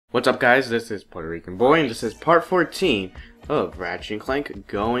What's up, guys? This is Puerto Rican Boy, and this is part 14 of Ratchet and Clank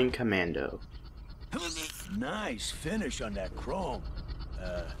Going Commando. Nice finish on that chrome.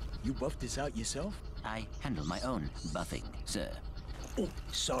 You buffed this out yourself? I handle my own buffing, sir. Oh,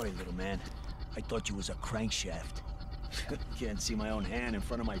 sorry, little man. I thought you was a crankshaft. Can't see my own hand in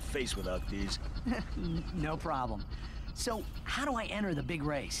front of my face without these. No problem. So, how do I enter the big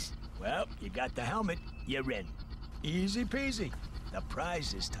race? Well, you got the helmet. You're in. Easy peasy. The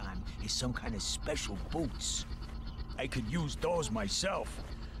prize this time is some kind of special boots. I could use those myself.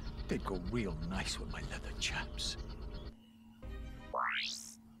 They'd go real nice with my leather chaps.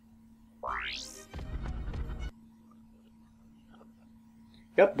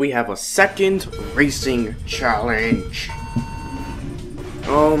 Yep, we have a second racing challenge.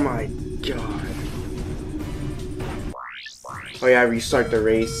 Oh my god. Oh yeah, I restart the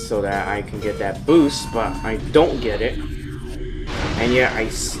race so that I can get that boost, but I don't get it. And yeah, I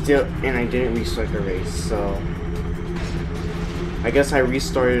didn't restart the race, so I guess I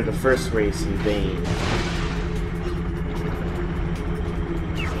restarted the first race in vain.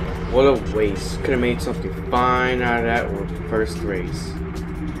 What a waste. Could have made something fine out of that first race.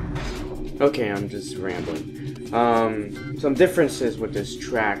 Okay, I'm just rambling. Some differences with this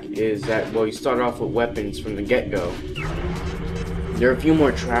track is that, well, you start off with weapons from the get-go. There are a few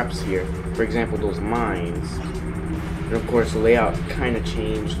more traps here. For example, those mines. And of course, the layout kind of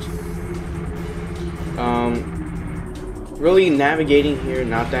changed. Really navigating here,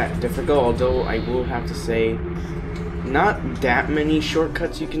 not that difficult, although I will have to say, not that many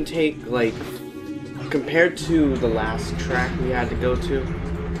shortcuts you can take, like, compared to the last track we had to go to.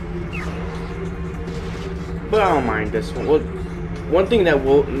 But I don't mind this one. Well, one thing that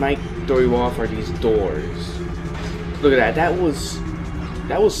might throw you off are these doors. Look at that. That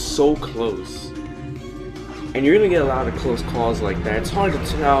was so close. And you're gonna get a lot of close calls like that. It's hard to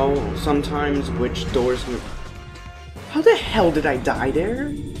tell sometimes which doors. How the hell did I die there?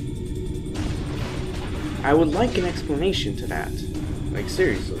 I would like an explanation to that. Like,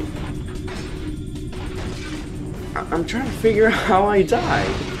 seriously. I'm trying to figure out how I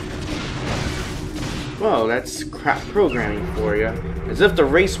died. Well, that's crap programming for you. As if the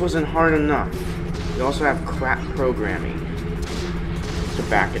race wasn't hard enough. You also have crap programming to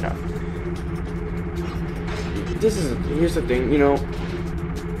back it up. Here's the thing, you know,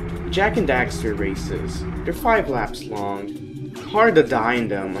 Jak and Daxter races, they're 5 laps long, hard to die in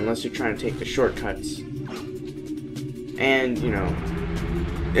them unless you're trying to take the shortcuts, and, you know,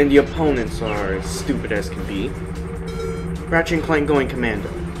 and the opponents are as stupid as can be. Ratchet and Clank Going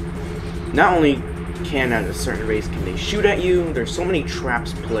Commando. Not only can at a certain race can they shoot at you, there's so many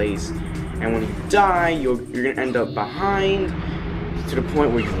traps placed, and when you die, you're gonna end up behind, to the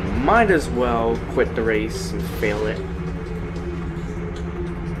point where you might as well quit the race and fail it.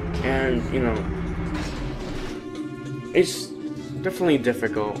 And, you know, it's definitely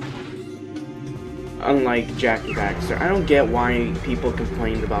difficult. Unlike Jak and Daxter. I don't get why people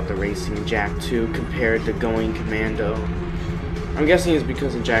complained about the racing in Jak 2 compared to Going Commando. I'm guessing it's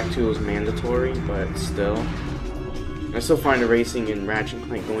because in Jak 2 it was mandatory, but still. I still find the racing in Ratchet and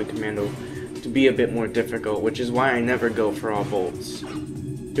Clank Going Commando to be a bit more difficult, which is why I never go for all bolts.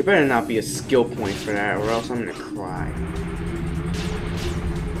 There better not be a skill point for that, or else I'm gonna cry.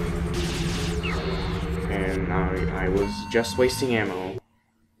 And I was just wasting ammo.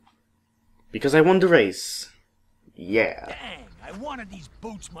 Because I won the race. Yeah. Dang, I wanted these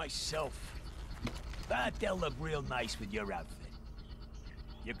boots myself. But they'll look real nice with your outfit.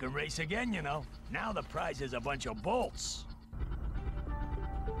 You can race again, you know. Now the prize is a bunch of bolts.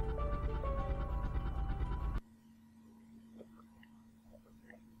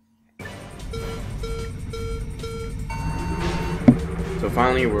 So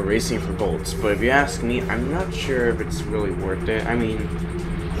finally we're racing for bolts, but if you ask me, I'm not sure if it's really worth it. I mean,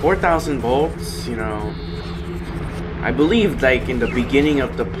 4,000 bolts, you know, I believe like in the beginning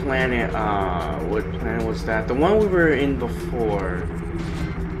of the planet, what planet was that? The one we were in before.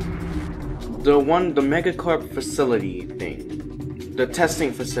 The Megacorp facility thing. The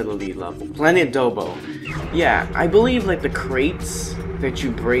testing facility level. Planet Dobo. Yeah, I believe like the crates that you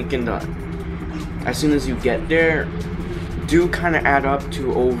break in the, as soon as you get there, do kind of add up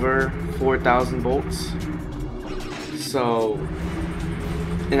to over 4,000 bolts. So,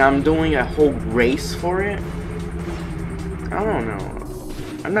 and I'm doing a whole race for it. I don't know.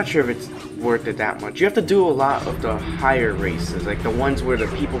 I'm not sure if it's worth it that much. You have to do a lot of the higher races, like the ones where the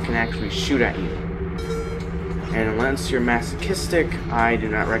people can actually shoot at you. And unless you're masochistic, I do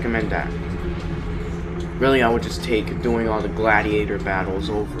not recommend that. Really, I would just take doing all the gladiator battles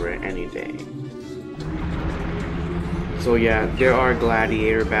over it any day. So yeah, there are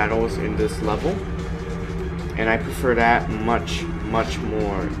gladiator battles in this level, and I prefer that much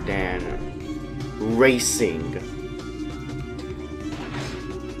more than racing.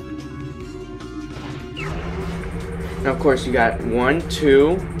 Now of course you got 1,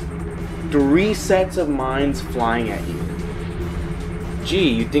 2, 3 sets of mines flying at you.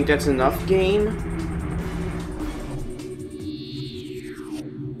 Gee, you think that's enough, game?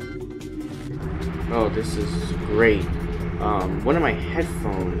 Oh, this is great. One of my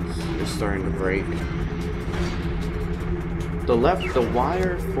headphones is starting to break. The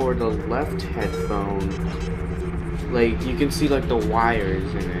wire for the left headphone, like, you can see like the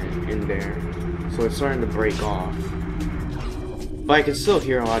wires in there. So it's starting to break off. But I can still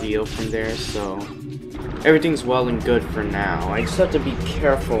hear audio from there, so everything's well and good for now. I just have to be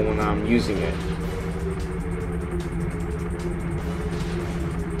careful when I'm using it.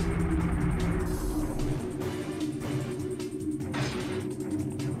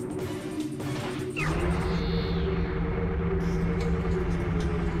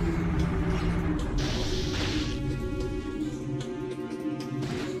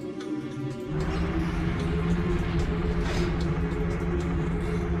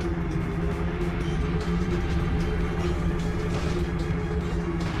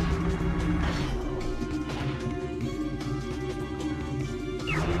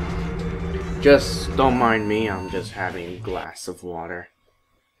 Just don't mind me, I'm just having a glass of water.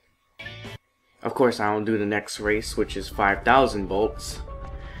 Of course, I'll do the next race, which is 5,000 volts.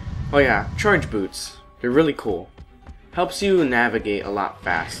 Oh yeah, charge boots. They're really cool. Helps you navigate a lot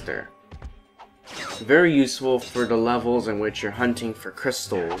faster. Very useful for the levels in which you're hunting for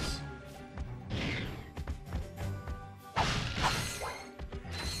crystals.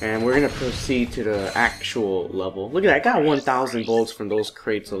 And we're gonna proceed to the actual level. Look at that, I got 1,000 volts from those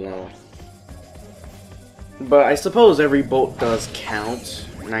crates alone. But I suppose every bolt does count,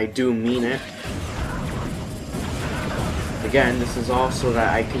 and I do mean it. Again, this is also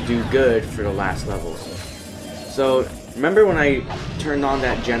that I can do good for the last levels. So, remember when I turned on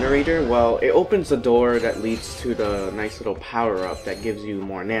that generator? Well, it opens the door that leads to the nice little power-up that gives you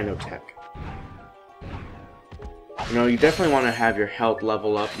more nanotech. You know, you definitely want to have your health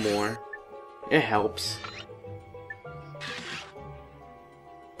level up more. It helps.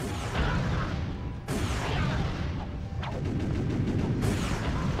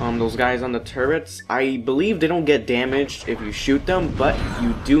 Those guys on the turrets, I believe they don't get damaged if you shoot them, but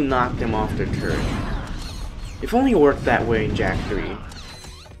you do knock them off their turret. If only it worked that way in Jak 3.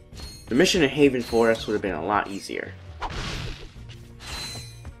 The mission in Haven Forest would have been a lot easier.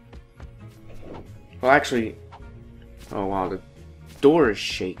 Well, actually... Oh wow, the door is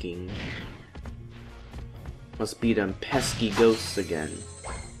shaking. Must be them pesky ghosts again.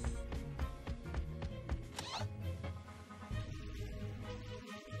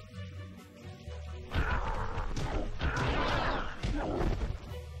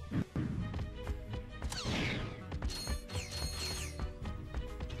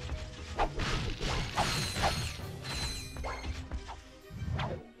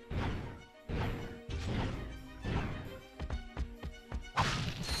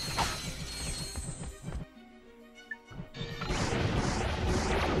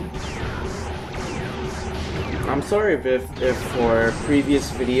 I'm sorry if for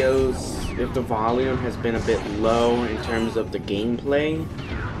previous videos, if the volume has been a bit low in terms of the gameplay.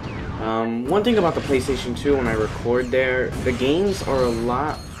 One thing about the PlayStation 2 when I record there, the games are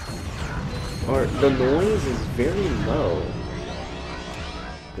the noise is very low.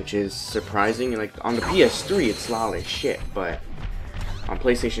 Which is surprising. Like on the PS3 it's loud as shit, but on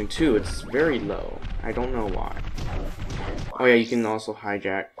PlayStation 2 it's very low. I don't know why. Oh yeah, you can also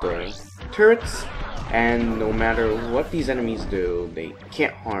hijack the turrets. And no matter what these enemies do, they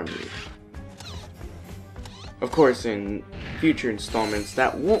can't harm you. Of course, in future installments,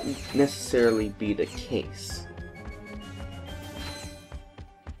 that won't necessarily be the case.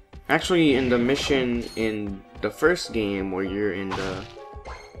 Actually, in the mission in the first game, where you're in a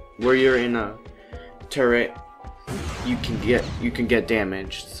turret, you can get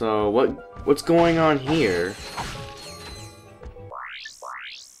damaged. So what's going on here?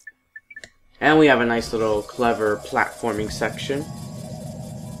 And we have a nice little clever platforming section.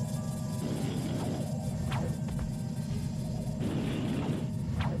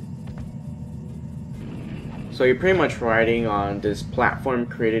 So you're pretty much riding on this platform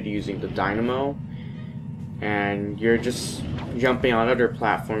created using the dynamo. And you're just jumping on other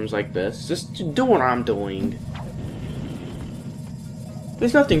platforms like this. Just to do what I'm doing.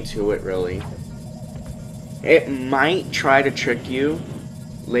 There's nothing to it really. It might try to trick you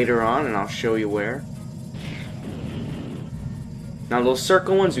later on, and I'll show you where. Now those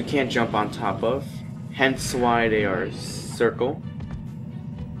circle ones you can't jump on top of, hence why they are circle.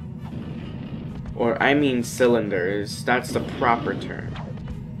 Or I mean cylinders, that's the proper term.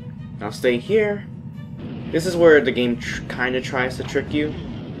 Now stay here. This is where the game kind of tries to trick you.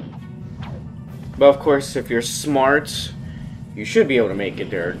 But of course, if you're smart, you should be able to make it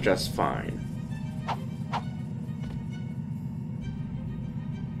there just fine.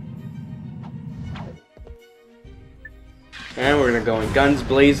 And we're gonna go in guns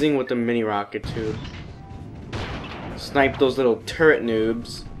blazing with the mini rocket tube. Snipe those little turret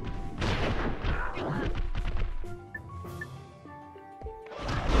noobs.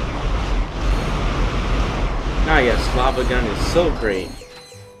 Ah yes, lava gun is so great.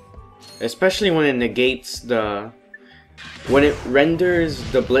 Especially when it negates the... when it renders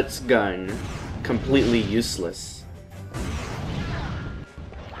the blitz gun completely useless.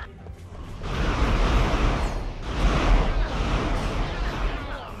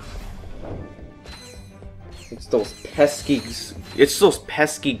 It's those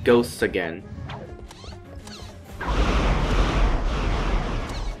pesky ghosts again.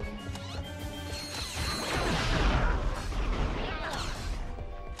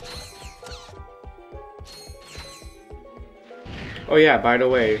 Oh yeah, by the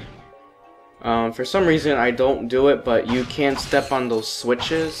way, for some reason I don't do it, but you can step on those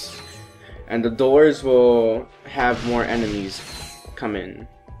switches and the doors will have more enemies come in.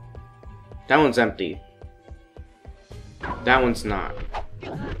 That one's empty. That one's not.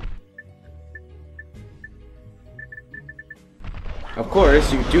 Of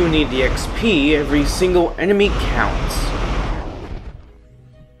course, you do need the XP. Every single enemy counts.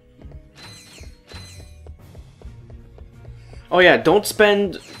 Oh yeah,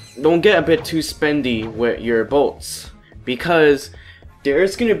 don't get a bit too spendy with your bolts, because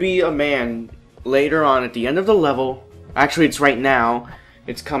there's gonna be a man later on at the end of the level. Actually, it's right now.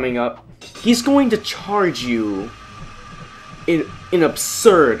 It's coming up. He's going to charge you an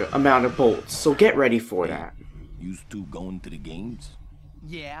absurd amount of bolts, so get ready for that. Used to going to the games?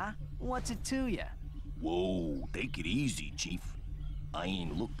 Yeah? What's it to ya? Whoa, take it easy, Chief. I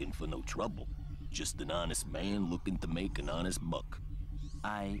ain't looking for no trouble. Just an honest man looking to make an honest buck.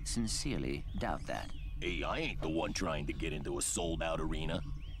 I sincerely doubt that. Hey, I ain't the one trying to get into a sold-out arena.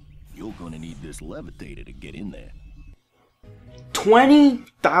 You're gonna need this levitator to get in there.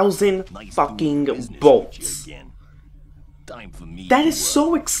 20,000 Nice fucking business bolts. again. Time for me That to, is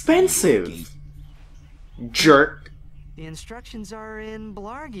so expensive. Jerk. The instructions are in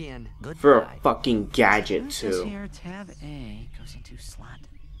Blargian. Good For a guy. fucking gadget This too. here, tab A goes into slot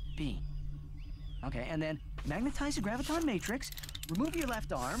B. Okay, and then magnetize the graviton matrix, remove your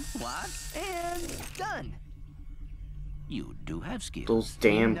left arm, block, and done. You do have skills. Those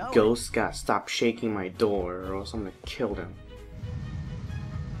damn know it. ghosts gotta stop shaking my door or else I'm gonna kill them.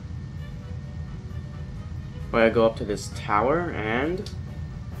 I go up to this tower and...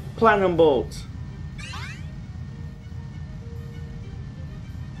 platinum bolt!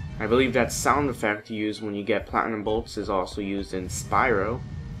 I believe that sound effect used when you get platinum bolts is also used in Spyro.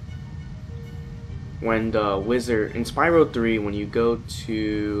 When the wizard... in Spyro 3, when you go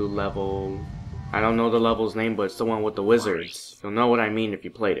to level... I don't know the level's name, but it's the one with the wizards. You'll know what I mean if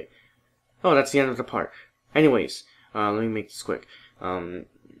you played it. Oh, that's the end of the part. Anyways, let me make this quick.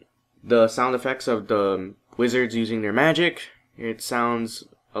 The sound effects of the wizards using their magic, it sounds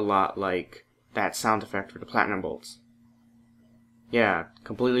a lot like that sound effect for the platinum bolts. Yeah,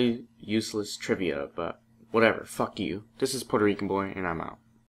 completely useless trivia, but whatever, fuck you. This is Puerto Rican Boy, and I'm out.